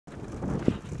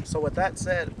So with that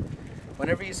said,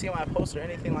 whenever you see my posts or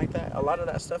anything like that, a lot of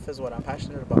that stuff is what I'm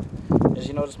passionate about. As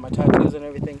you notice, my tattoos and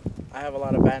everything, I have a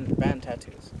lot of band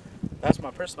tattoos. That's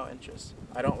my personal interest.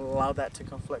 I don't allow that to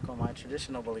conflict with my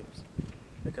traditional beliefs,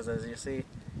 because as you see,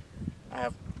 I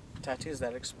have tattoos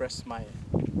that express my,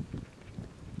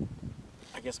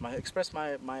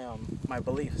 my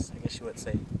beliefs, I guess you would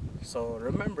say. So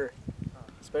remember,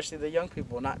 especially the young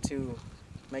people, not to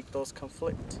make those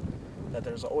conflict. That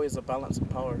there's always a balance of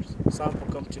powers. The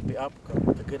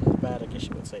good and the bad, I guess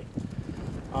you would say.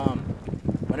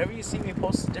 Whenever you see me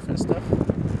post different stuff,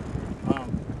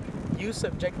 you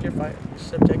subjectify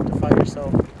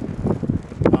yourself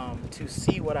to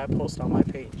see what I post on my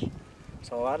page.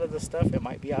 So a lot of the stuff, it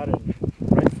might be out in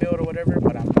right field or whatever,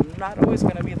 but I'm not always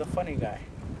going to be the funny guy.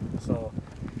 So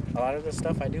a lot of the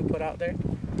stuff I do put out there,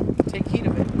 take heed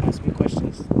of it, ask me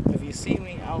questions. If you see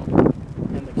me out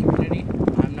in the community,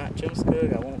 I'm not Jim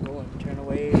Skoog, I won't go and turn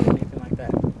away or anything like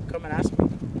that. Come and ask me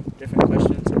different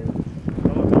questions, or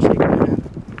come up and shake my hand.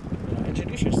 You know,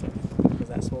 introduce yourself, because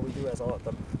that's what we do as all of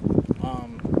them.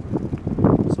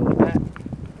 So with that,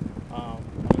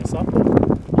 ang sapo,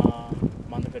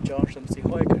 manda ka Josh from si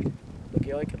Hoyka,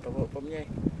 looky like it, tabo from ye.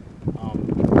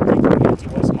 Thank you again to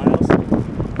West Miles.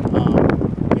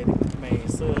 May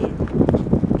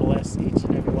Skoog bless each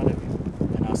and every one of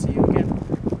you, and I'll see you again.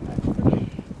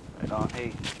 Right on.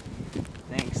 Hey,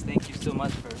 thank you so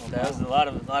much for that. Was a lot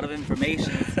of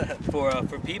information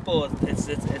for people.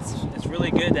 It's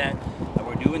really good that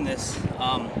we're doing this.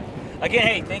 Again,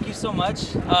 hey, thank you so much.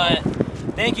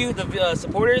 Thank you, the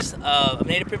supporters of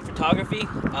Native Print Photography.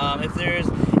 If there's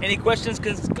any questions,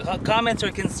 comments,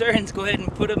 or concerns, go ahead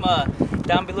and put them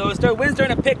down below. Wind's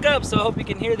starting to pick up, so I hope you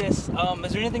can hear this.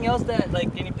 Is there anything else that,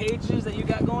 like, any pages that you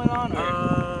got going on?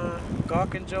 Or?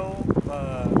 Gohk and Joe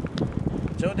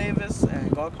Davis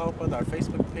and Gohk Hapoth, our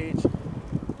Facebook page.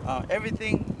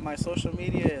 Everything, my social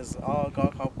media is all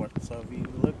Gohk Hapoth. So if you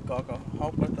look Gohk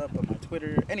Hapoth up on my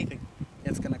Twitter, anything,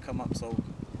 it's gonna come up. So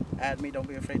add me. Don't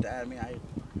be afraid to add me.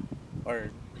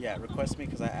 Request me,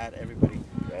 because I add everybody.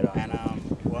 Right on.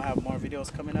 And we'll have more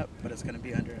videos coming up, but it's gonna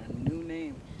be under a new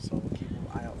name. So keep an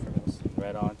eye out for those.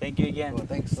 Right on. Thank you again. Well,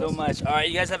 thanks so much. All right,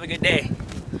 you guys have a good day.